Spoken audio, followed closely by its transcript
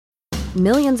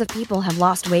Millions of people have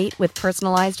lost weight with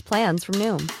personalized plans from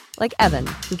Noom. Like Evan,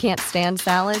 who can't stand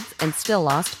salads and still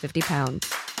lost 50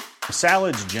 pounds.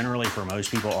 Salads generally for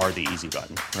most people are the easy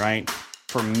button, right?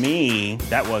 For me,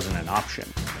 that wasn't an option.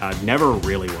 I never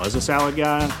really was a salad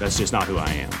guy. That's just not who I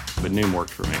am. But Noom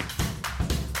worked for me.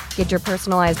 Get your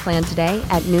personalized plan today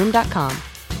at Noom.com.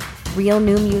 Real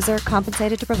Noom user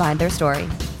compensated to provide their story.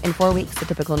 In 4 weeks, the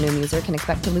typical Noom user can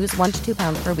expect to lose 1 to 2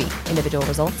 pounds per week. Individual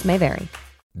results may vary.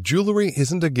 Jewelry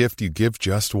isn't a gift you give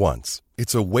just once.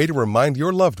 It's a way to remind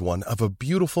your loved one of a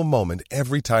beautiful moment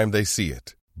every time they see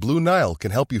it. Blue Nile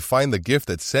can help you find the gift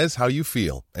that says how you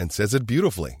feel and says it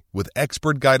beautifully, with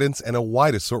expert guidance and a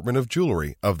wide assortment of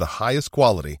jewelry of the highest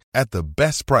quality at the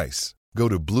best price. Go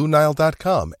to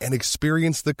BlueNile.com and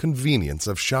experience the convenience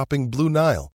of shopping Blue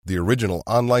Nile, the original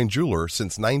online jeweler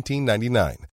since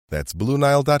 1999. That's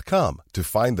BlueNile.com to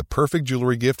find the perfect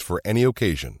jewelry gift for any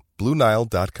occasion.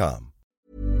 BlueNile.com.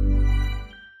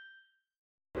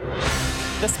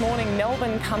 This morning,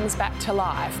 Melbourne comes back to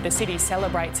life. The city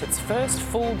celebrates its first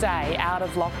full day out of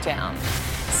lockdown.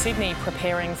 Sydney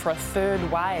preparing for a third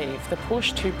wave, the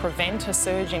push to prevent a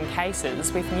surge in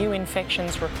cases with new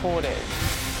infections reported.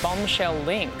 Bombshell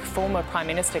link, former Prime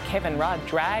Minister Kevin Rudd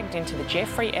dragged into the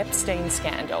Jeffrey Epstein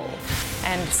scandal.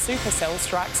 And Supercell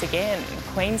strikes again,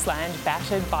 Queensland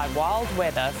battered by wild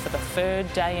weather for the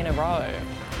third day in a row.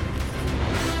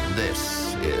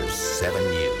 This is 7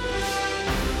 News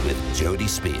with Jody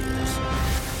Spears.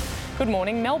 Good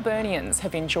morning. Melburnians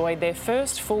have enjoyed their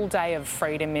first full day of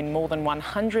freedom in more than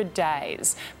 100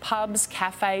 days. Pubs,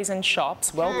 cafes and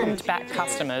shops welcomed back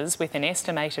customers, with an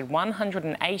estimated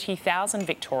 180,000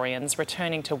 Victorians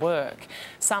returning to work.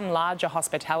 Some larger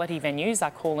hospitality venues are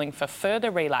calling for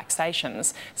further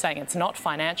relaxations, saying it's not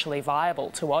financially viable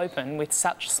to open with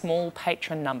such small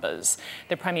patron numbers.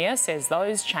 The Premier says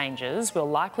those changes will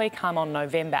likely come on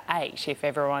November 8 if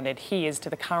everyone adheres to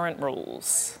the current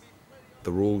rules.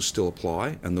 The rules still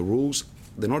apply, and the rules,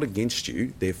 they're not against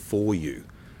you, they're for you.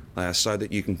 They are so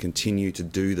that you can continue to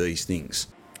do these things.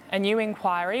 A new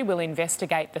inquiry will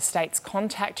investigate the state's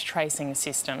contact tracing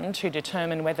system to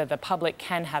determine whether the public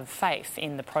can have faith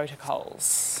in the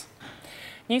protocols.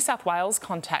 New South Wales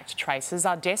contact tracers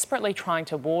are desperately trying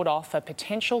to ward off a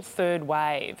potential third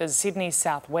wave as Sydney's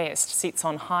southwest sits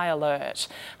on high alert.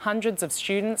 Hundreds of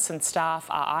students and staff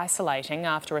are isolating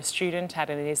after a student at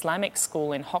an Islamic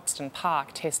school in Hoxton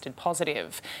Park tested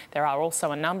positive. There are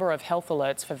also a number of health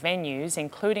alerts for venues,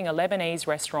 including a Lebanese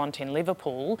restaurant in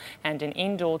Liverpool and an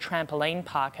indoor trampoline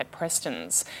park at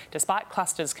Preston's. Despite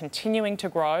clusters continuing to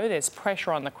grow, there's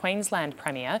pressure on the Queensland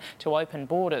Premier to open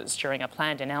borders during a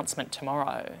planned announcement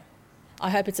tomorrow. I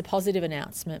hope it's a positive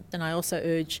announcement, and I also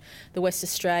urge the West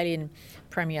Australian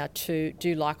Premier to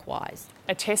do likewise.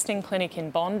 A testing clinic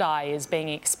in Bondi is being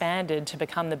expanded to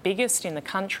become the biggest in the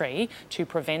country to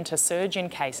prevent a surge in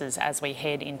cases as we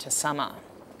head into summer.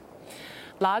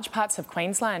 Large parts of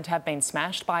Queensland have been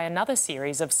smashed by another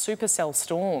series of supercell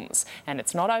storms, and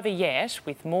it's not over yet,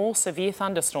 with more severe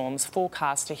thunderstorms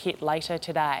forecast to hit later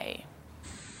today.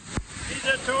 It's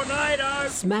a tornado!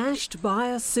 Smashed by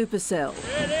a supercell.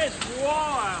 It is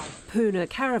wild! Puna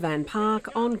Caravan Park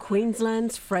on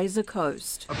Queensland's Fraser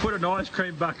Coast. I put an ice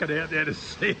cream bucket out there to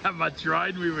see how much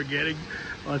rain we were getting.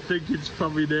 I think it's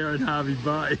probably there in Harvey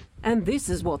Bay. And this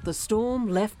is what the storm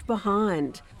left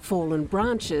behind: fallen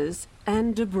branches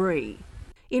and debris.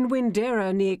 In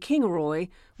Windera near Kingaroy,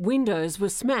 windows were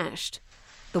smashed.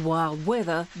 The wild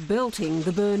weather belting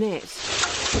the Burnett.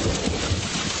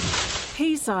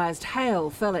 Pea-sized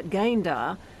hail fell at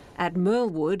Gayndah. At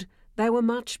Merlewood, they were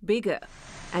much bigger.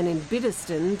 And in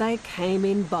Biddiston, they came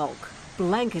in bulk,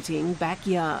 blanketing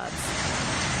backyards.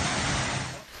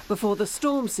 Before the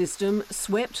storm system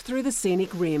swept through the scenic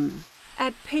rim.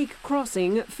 At Peak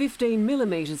Crossing, 15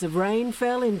 millimetres of rain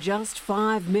fell in just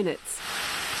 5 minutes.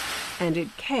 And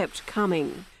it kept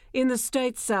coming. In the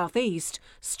state's southeast,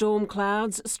 storm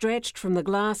clouds stretched from the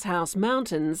Glasshouse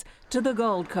Mountains to the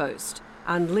Gold Coast,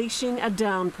 unleashing a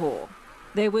downpour.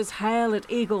 There was hail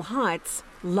at Eagle Heights,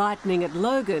 lightning at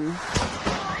Logan,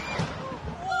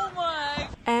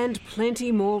 and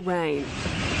plenty more rain.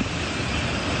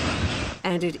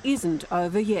 And it isn't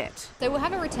over yet. So we'll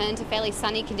have a return to fairly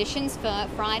sunny conditions for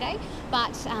Friday,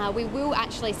 but we will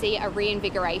actually see a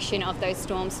reinvigoration of those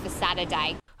storms for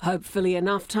Saturday. Hopefully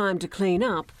enough time to clean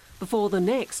up before the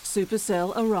next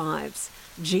supercell arrives.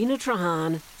 Gina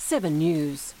Trahan, 7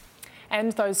 News.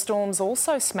 And those storms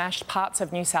also smashed parts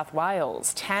of New South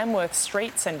Wales. Tamworth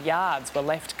streets and yards were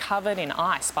left covered in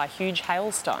ice by huge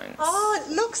hailstones. Oh, it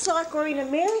looks like we're in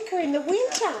America in the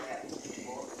winter.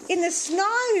 In the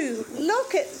snow.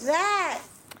 Look at that.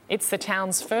 It's the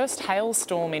town's first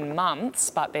hailstorm in months,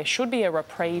 but there should be a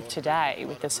reprieve today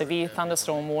with the severe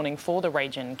thunderstorm warning for the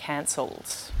region cancelled.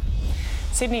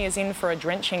 Sydney is in for a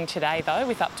drenching today though,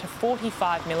 with up to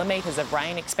 45 millimetres of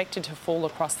rain expected to fall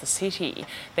across the city.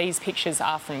 These pictures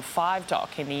are from Five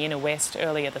Dock in the inner west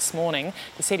earlier this morning.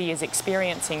 The city is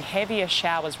experiencing heavier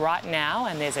showers right now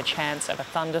and there's a chance of a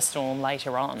thunderstorm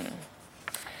later on.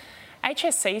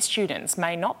 HSC students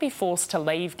may not be forced to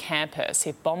leave campus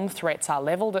if bomb threats are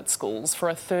levelled at schools for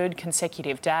a third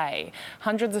consecutive day.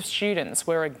 Hundreds of students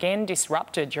were again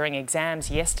disrupted during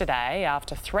exams yesterday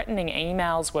after threatening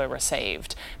emails were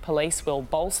received. Police will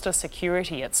bolster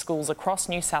security at schools across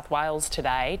New South Wales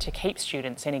today to keep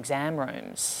students in exam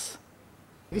rooms.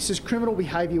 This is criminal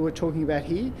behaviour we're talking about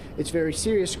here. It's very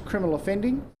serious criminal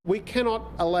offending. We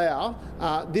cannot allow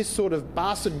this sort of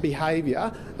bastard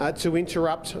behaviour to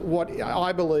interrupt what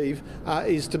I believe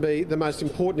is to be the most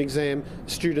important exam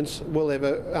students will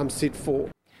ever sit for.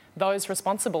 Those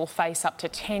responsible face up to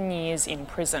 10 years in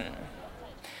prison.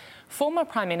 Former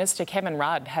Prime Minister Kevin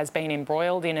Rudd has been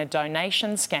embroiled in a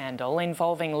donation scandal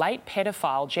involving late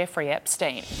pedophile Jeffrey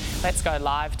Epstein. Let's go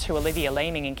live to Olivia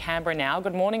Leeming in Canberra now.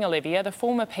 Good morning, Olivia. The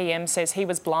former PM says he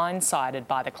was blindsided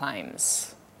by the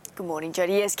claims. Good morning,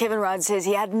 Jodie. Yes, Kevin Rudd says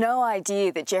he had no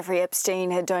idea that Jeffrey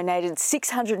Epstein had donated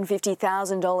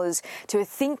 $650,000 to a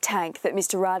think tank that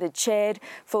Mr Rudd had chaired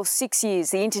for 6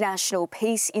 years, the International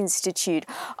Peace Institute,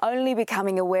 only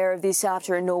becoming aware of this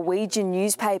after a Norwegian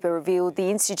newspaper revealed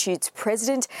the institute's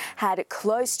president had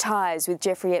close ties with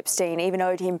Jeffrey Epstein, even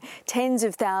owed him tens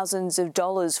of thousands of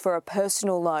dollars for a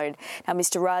personal loan. Now,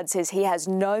 Mr Rudd says he has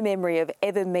no memory of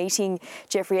ever meeting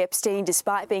Jeffrey Epstein,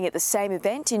 despite being at the same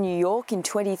event in New York in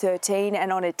 2013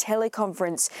 and on a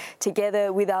teleconference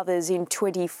together with others in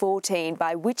 2014,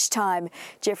 by which time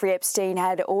Jeffrey Epstein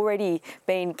had already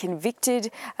been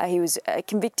convicted. He was a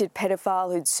convicted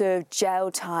pedophile who'd served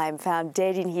jail time, found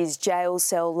dead in his jail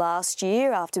cell last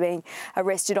year after being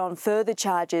arrested on further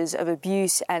charges of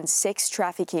abuse and sex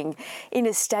trafficking. In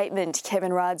a statement,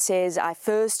 Kevin Rudd says, "I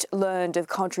first learned of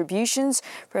contributions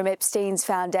from Epstein's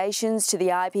foundations to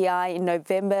the IPI in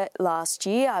November last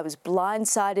year. I was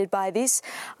blindsided by this.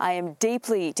 I am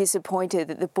deeply disappointed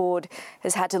that the board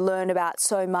has had to learn about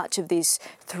so much of this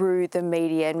through the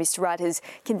media." And Mr Rudd has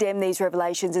condemned these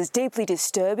revelations as deeply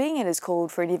disturbing and has called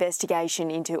for an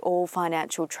investigation into all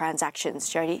financial transactions.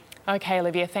 Jodie? OK,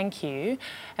 Olivia, thank you.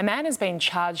 A man has been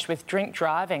charged with drink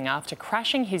driving after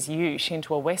crashing his ute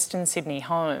into a Western Sydney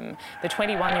home. The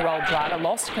 21-year-old driver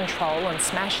lost control and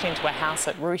smashed into a house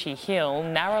at Rooty Hill,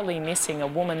 narrowly missing a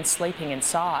woman sleeping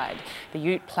inside. The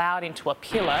ute ploughed into a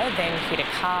pillar, then hit a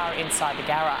car inside the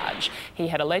garage. He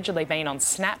had allegedly been on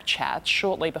Snapchat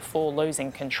shortly before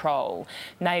losing control.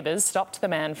 Neighbours stopped the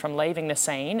man from leaving the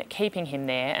scene, keeping him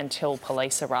there until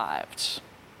police arrived.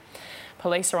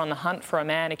 Police are on the hunt for a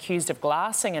man accused of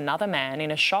glassing another man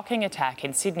in a shocking attack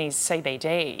in Sydney's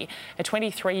CBD. A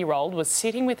 23-year-old was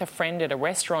sitting with a friend at a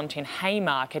restaurant in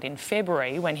Haymarket in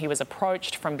February when he was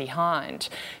approached from behind.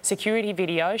 Security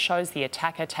video shows the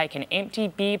attacker take an empty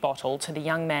beer bottle to the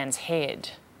young man's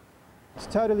head. It's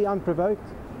totally unprovoked.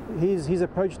 He's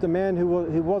approached the man who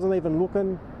wasn't even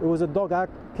looking. It was a dog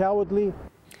act, cowardly.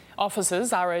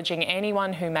 Officers are urging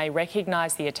anyone who may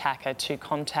recognise the attacker to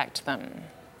contact them.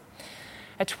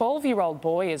 A 12-year-old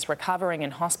boy is recovering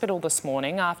in hospital this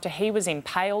morning after he was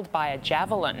impaled by a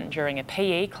javelin during a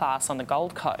PE class on the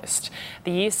Gold Coast.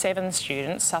 The Year 7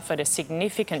 student suffered a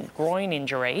significant groin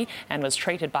injury and was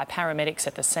treated by paramedics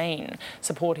at the scene.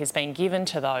 Support has been given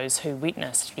to those who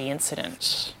witnessed the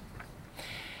incident.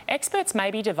 Experts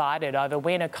may be divided over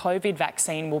when a COVID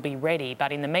vaccine will be ready,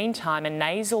 but in the meantime, a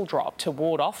nasal drop to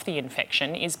ward off the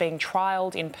infection is being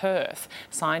trialled in Perth.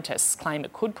 Scientists claim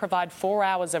it could provide 4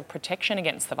 hours of protection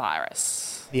against the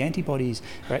virus. The antibodies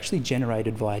are actually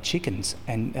generated via chickens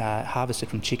and harvested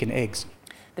from chicken eggs.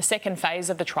 The second phase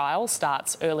of the trial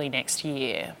starts early next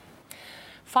year.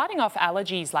 Fighting off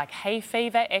allergies like hay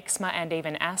fever, eczema and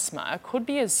even asthma could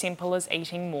be as simple as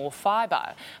eating more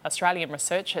fibre. Australian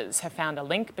researchers have found a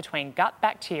link between gut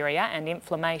bacteria and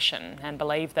inflammation and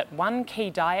believe that one key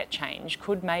diet change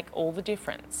could make all the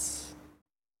difference.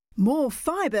 More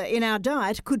fibre in our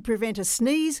diet could prevent a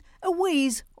sneeze, a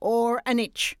wheeze or an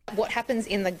itch. What happens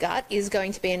in the gut is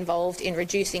going to be involved in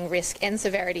reducing risk and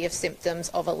severity of symptoms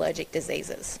of allergic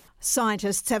diseases.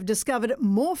 Scientists have discovered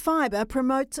more fibre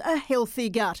promotes a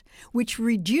healthy gut, which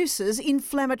reduces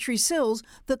inflammatory cells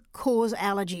that cause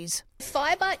allergies.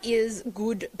 Fibre is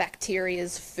good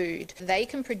bacteria's food. They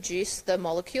can produce the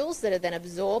molecules that are then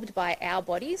absorbed by our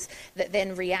bodies that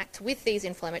then react with these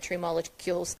inflammatory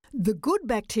molecules. The good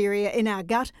bacteria in our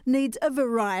gut needs a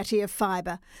variety of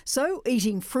fibre, so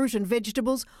eating fruit and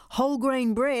vegetables, whole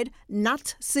grain bread,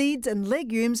 nuts, seeds and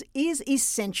legumes is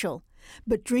essential.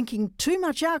 But drinking too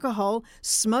much alcohol,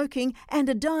 smoking and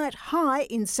a diet high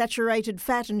in saturated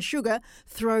fat and sugar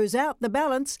throws out the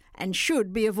balance and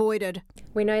should be avoided.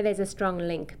 We know there's a strong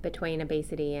link between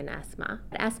obesity and asthma.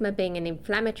 Asthma being an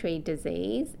inflammatory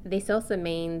disease, this also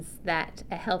means that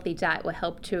a healthy diet will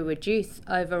help to reduce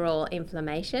overall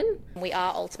inflammation. We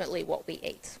are ultimately what we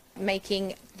eat.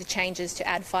 Making the changes to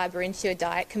add fibre into your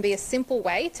diet can be a simple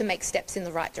way to make steps in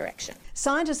the right direction.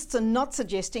 Scientists are not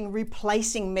suggesting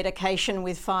replacing medication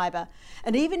with fibre,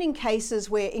 and even in cases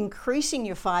where increasing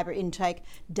your fibre intake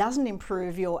doesn't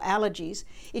improve your allergies,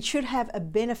 it should have a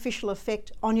beneficial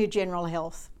effect on your general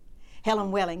health.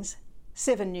 Helen Wellings,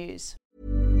 7 News.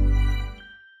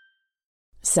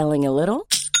 Selling a little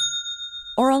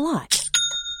or a lot?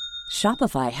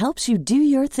 Shopify helps you do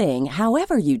your thing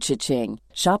however you cha-ching.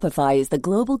 Shopify is the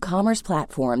global commerce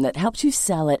platform that helps you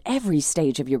sell at every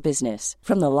stage of your business.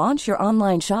 From the launch your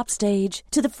online shop stage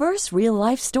to the first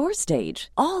real-life store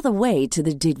stage, all the way to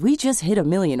the did we just hit a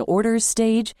million orders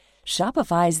stage.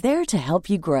 Shopify is there to help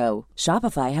you grow.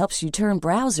 Shopify helps you turn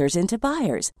browsers into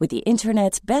buyers with the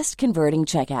internet's best converting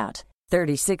checkout.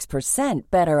 36%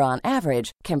 better on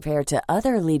average compared to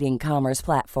other leading commerce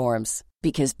platforms.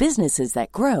 Because businesses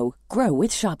that grow, grow with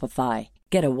Shopify.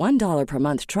 Get a $1 per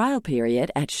month trial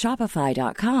period at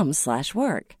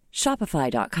shopify.com/work.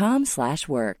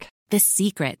 Shopify.com/work. The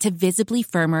secret to visibly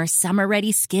firmer,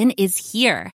 summer-ready skin is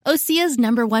here. Osea's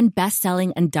 #1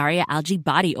 best-selling Undaria Algae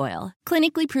Body Oil.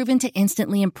 Clinically proven to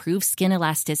instantly improve skin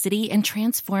elasticity and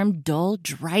transform dull,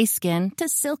 dry skin to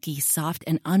silky, soft,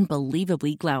 and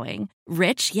unbelievably glowing.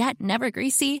 Rich yet never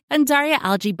greasy, Undaria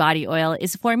Algae Body Oil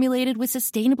is formulated with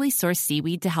sustainably sourced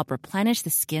seaweed to help replenish the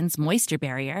skin's moisture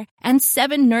barrier and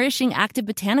 7 nourishing active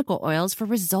botanical oils for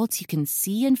results you can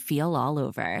see and feel all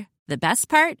over. The best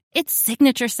part? Its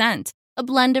signature scent. A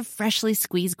blend of freshly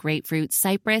squeezed grapefruit,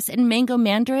 cypress, and mango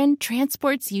mandarin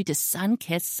transports you to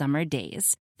sun-kissed summer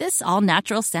days. This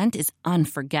all-natural scent is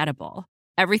unforgettable.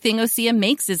 Everything Osea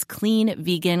makes is clean,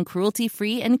 vegan,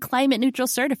 cruelty-free, and climate-neutral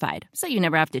certified, so you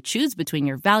never have to choose between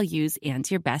your values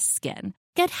and your best skin.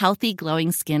 Get healthy,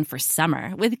 glowing skin for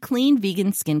summer with clean,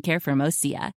 vegan skincare from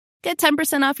Osea. Get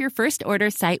 10% off your first order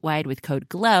site-wide with code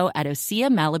GLOW at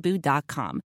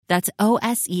OseaMalibu.com. That's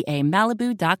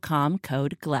OSEAMalibu.com,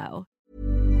 code GLOW.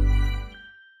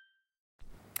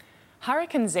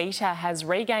 Hurricane Zeta has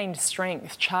regained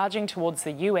strength, charging towards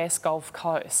the US Gulf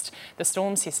Coast. The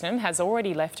storm system has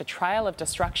already left a trail of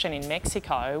destruction in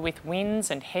Mexico, with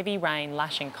winds and heavy rain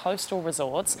lashing coastal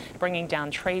resorts, bringing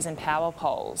down trees and power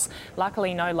poles.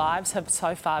 Luckily, no lives have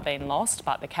so far been lost,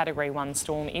 but the Category 1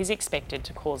 storm is expected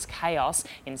to cause chaos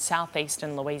in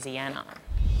southeastern Louisiana.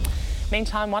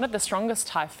 Meantime, one of the strongest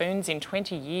typhoons in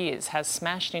 20 years has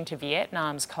smashed into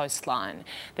Vietnam's coastline.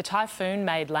 The typhoon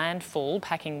made landfall,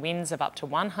 packing winds of up to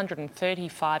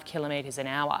 135 kilometres an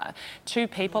hour. 2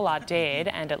 people are dead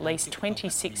and at least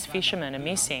 26 fishermen are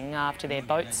missing after their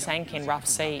boats sank in rough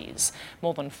seas.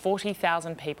 More than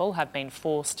 40,000 people have been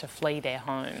forced to flee their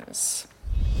homes.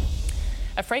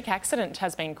 A freak accident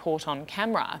has been caught on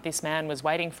camera. This man was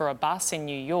waiting for a bus in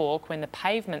New York when the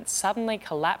pavement suddenly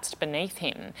collapsed beneath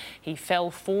him. He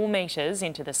fell 4 metres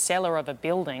into the cellar of a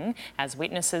building as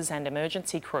witnesses and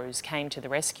emergency crews came to the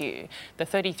rescue. The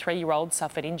 33-year-old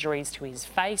suffered injuries to his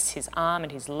face, his arm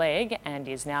and his leg and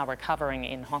is now recovering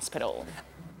in hospital.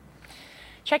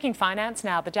 Checking finance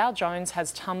now, the Dow Jones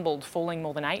has tumbled, falling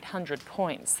more than 800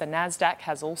 points. The Nasdaq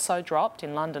has also dropped.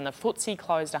 In London, the FTSE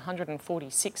closed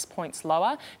 146 points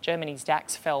lower. Germany's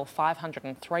DAX fell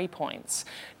 503 points.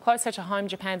 Closer to home,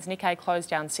 Japan's Nikkei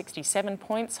closed down 67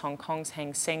 points. Hong Kong's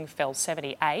Hang Seng fell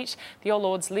 78. The All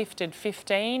Ords lifted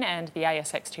 15 and the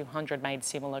ASX 200 made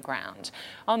similar ground.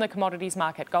 On the commodities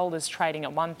market, gold is trading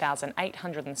at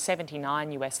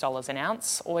 $1,879 an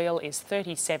ounce. Oil is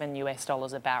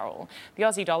 $37 a barrel.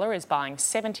 The Aussie dollar is buying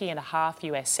 70.5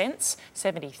 US cents,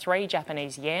 73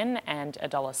 Japanese yen and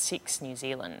 $1.06 New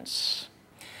Zealand.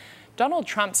 Donald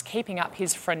Trump's keeping up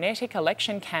his frenetic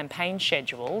election campaign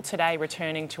schedule, today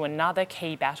returning to another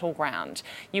key battleground.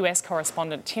 US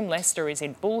correspondent Tim Lester is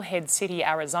in Bullhead City,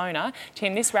 Arizona.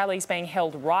 Tim, this rally is being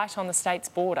held right on the state's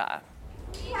border.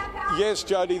 Yes,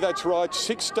 Jody, that's right.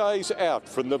 6 days out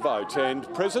from the vote, and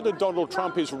President Donald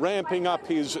Trump is ramping up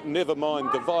his Never Mind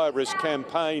the Virus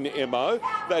campaign MO.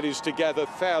 That is to gather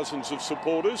thousands of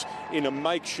supporters in a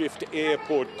makeshift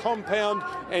airport compound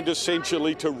and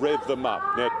essentially to rev them up.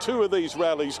 Now, 2 of these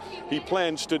rallies he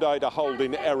plans today to hold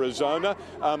in Arizona.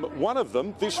 One of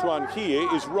them, this one here,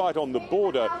 is right on the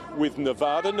border with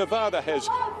Nevada. Nevada has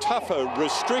tougher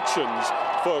restrictions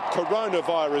for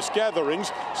coronavirus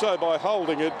gatherings, so by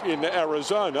holding it in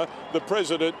Arizona, the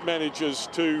president manages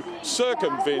to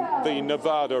circumvent the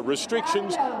Nevada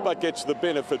restrictions but gets the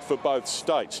benefit for both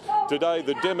states. Today,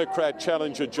 the Democrat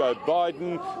challenger Joe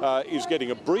Biden is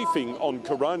getting a briefing on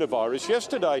coronavirus.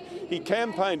 Yesterday, he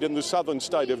campaigned in the southern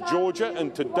state of Georgia,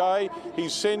 and today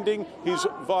he's sending his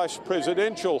vice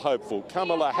presidential hopeful,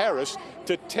 Kamala Harris,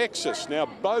 to Texas. Now,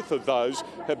 both of those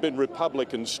have been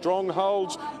Republican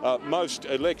strongholds. Most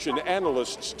election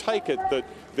analysts take it that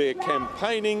their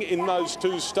campaigning in those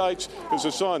 2 states is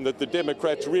a sign that the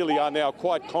Democrats really are now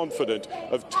quite confident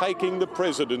of taking the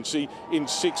presidency in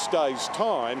 6 days'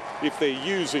 time if they're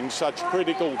using such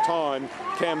critical time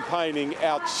campaigning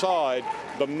outside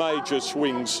the major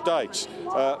swing states.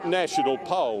 National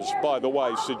polls, by the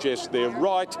way, suggest they're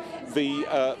right.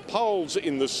 The polls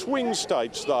in the swing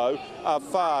states, though, are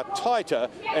far tighter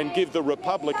and give the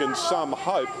Republicans some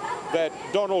hope that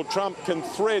Donald Trump can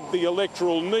thread the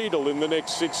electoral needle in the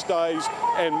next 6 days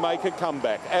and make a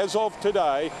comeback. As of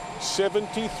today,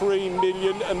 73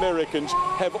 million Americans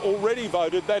have already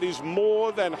voted. That is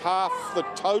more than half the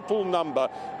total number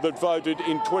that voted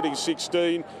in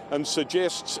 2016 and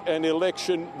suggests an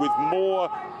election with more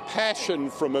passion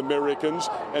from Americans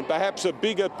and perhaps a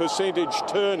bigger percentage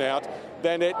turnout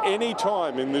than at any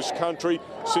time in this country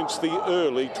since the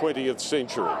early 20th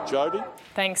century. Jody?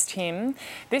 Thanks, Tim.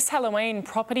 This Halloween,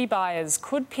 property buyers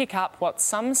could pick up what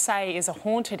some say is a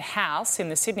haunted house in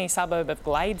the Sydney suburb of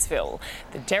Gladesville.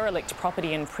 The derelict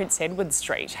property in Prince Edward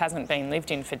Street hasn't been lived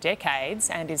in for decades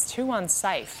and is too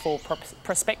unsafe for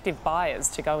prospective buyers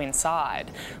to go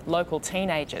inside. Local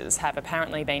teenagers have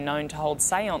apparently been known to hold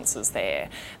seances there.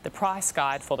 The price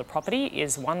guide for the property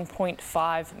is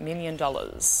 $1.5 million.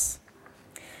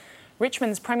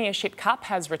 Richmond's Premiership Cup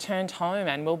has returned home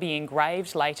and will be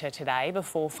engraved later today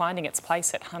before finding its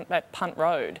place at Punt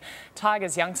Road.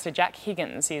 Tigers youngster Jack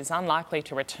Higgins is unlikely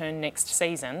to return next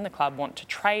season. The club want to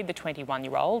trade the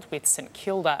 21-year-old, with St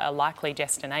Kilda a likely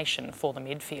destination for the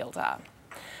midfielder.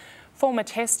 Former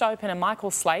Test opener Michael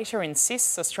Slater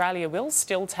insists Australia will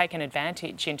still take an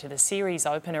advantage into the series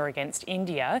opener against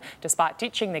India, despite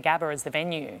ditching the Gabba as the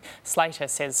venue. Slater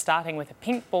says starting with a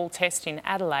pink ball test in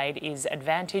Adelaide is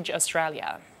advantage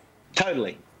Australia.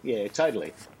 Totally. Yeah,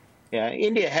 totally. Yeah,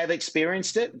 India have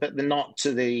experienced it, but not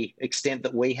to the extent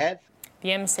that we have. The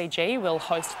MCG will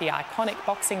host the iconic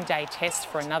Boxing Day Test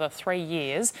for another 3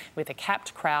 years, with a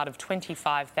capped crowd of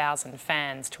 25,000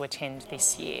 fans to attend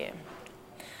this year.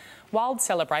 Wild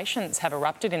celebrations have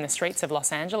erupted in the streets of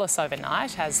Los Angeles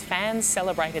overnight as fans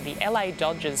celebrated the LA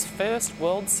Dodgers' first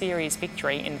World Series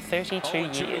victory in 32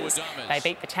 years. They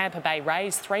beat the Tampa Bay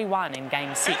Rays 3-1 in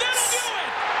Game 6. And they'll do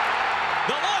it!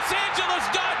 The Los Angeles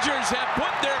Dodgers have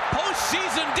put their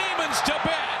postseason demons to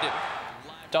bed.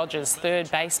 Dodgers third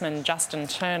baseman Justin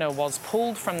Turner was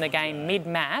pulled from the game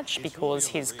mid-match because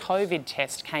his COVID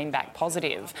test came back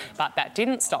positive, but that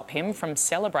didn't stop him from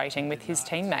celebrating with his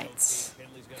teammates.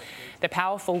 The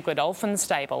powerful Godolphin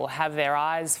stable have their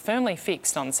eyes firmly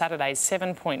fixed on Saturday's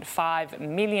 $7.5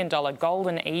 million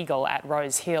Golden Eagle at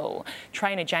Rose Hill.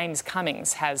 Trainer James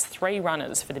Cummings has 3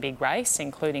 runners for the big race,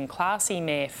 including classy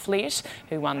mare Flit,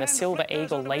 who won the Silver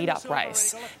Eagle lead-up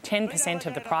race. 10%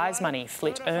 of the prize money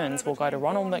Flit earns will go to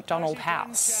Ronald McDonald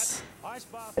House.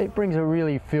 It brings a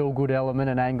really feel-good element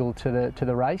and angle to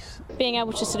the race. Being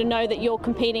able to sort of know that you're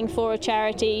competing for a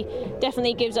charity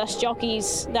definitely gives us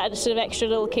jockeys that sort of extra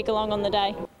little kick along on the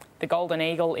day. The Golden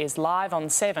Eagle is live on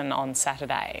 7 on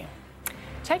Saturday.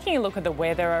 Taking a look at the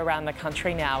weather around the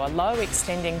country now, a low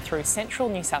extending through central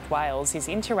New South Wales is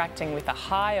interacting with a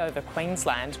high over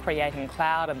Queensland, creating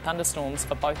cloud and thunderstorms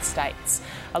for both states.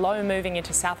 A low moving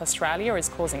into South Australia is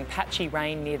causing patchy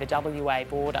rain near the WA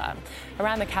border.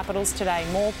 Around the capitals today,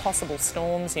 more possible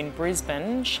storms in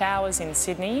Brisbane, showers in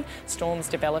Sydney, storms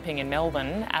developing in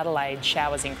Melbourne, Adelaide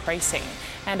showers increasing,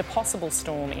 and a possible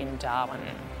storm in Darwin.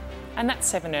 And that's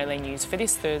 7 Early News for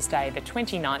this Thursday, the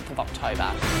 29th of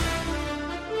October.